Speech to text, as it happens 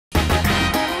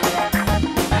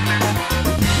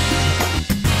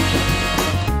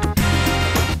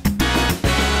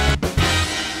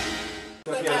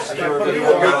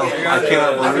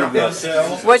cannot believe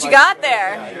this. What you got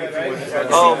there?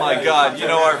 Oh my God, you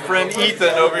know our friend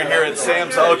Ethan over here at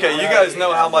Samsung. Okay, you guys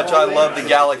know how much I love the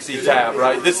Galaxy Tab,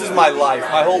 right? This is my life.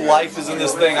 My whole life is in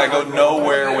this thing. I go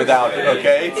nowhere without it,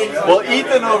 okay? Well,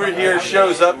 Ethan over here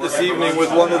shows up this evening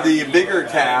with one of the bigger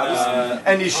tabs,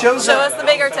 and he shows Show up. us the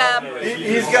bigger tab.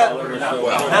 He's got,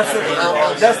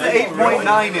 that's the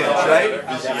 8.9 inch,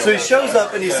 right? So he shows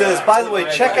up and he says, by the way,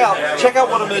 check out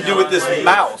what I'm going to do with this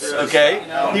mouse, okay?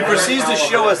 He proceeds to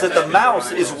show us that the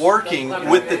mouse is working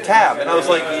with the tab, and I was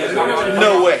like,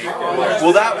 no way.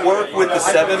 Will that work with the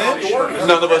 7-inch?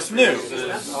 None of us knew.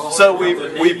 So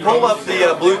we pull up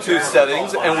the Bluetooth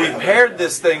settings and we paired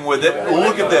this thing with it.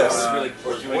 Look at this.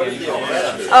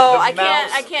 Oh, I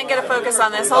can't get a focus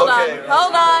on this. Hold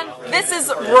on. This is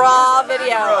raw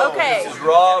video. Okay. This is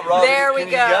raw. There we go.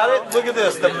 You got it? Look at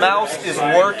this. The mouse is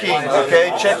working.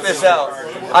 Okay, check this out.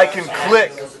 I can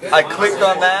click. I clicked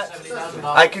on that.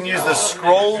 I can use the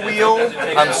scroll wheel.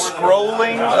 I'm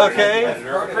scrolling, okay?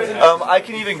 I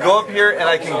can even go up here and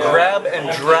I can grab and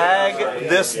drag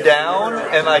this down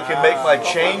and I can make my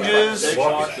changes.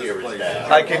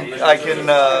 I can,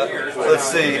 let's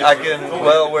see,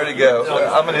 well, where'd it go?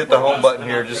 I'm going to hit the home button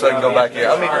here just so I can go back here.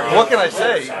 I mean, what can I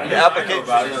say?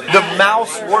 The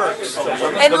mouse works.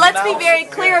 And let's be very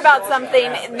clear about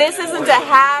something. This isn't a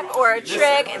hack or a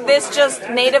trick. This just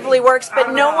natively works,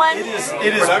 but no one...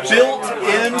 It is built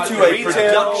into a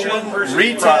production,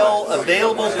 retail,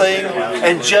 available thing,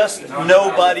 and just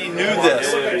nobody knew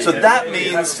this. So that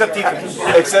means, except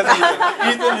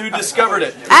Ethan, who discovered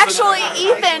it. Actually,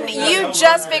 Ethan, you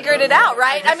just figured it out,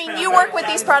 right? I mean, you work with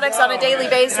these products on a daily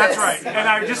basis. That's right. And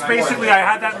I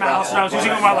had that mouse and I was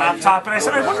using it on my laptop, and I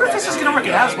said, I wonder if this is going to work.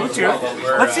 It has Bluetooth.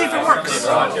 Let's see if it works.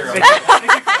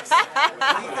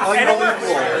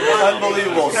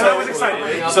 Unbelievable.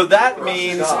 So that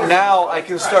means now I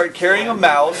can start carrying a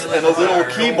mouse and a little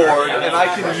keyboard, and I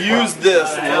can use this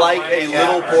like a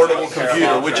little portable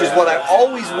computer, which is what I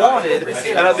always wanted,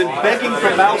 and I've been begging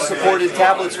for mouse-supported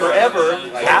tablets forever.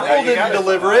 Apple didn't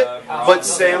deliver it, but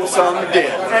Samsung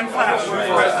did. And Flash.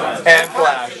 And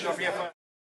Flash.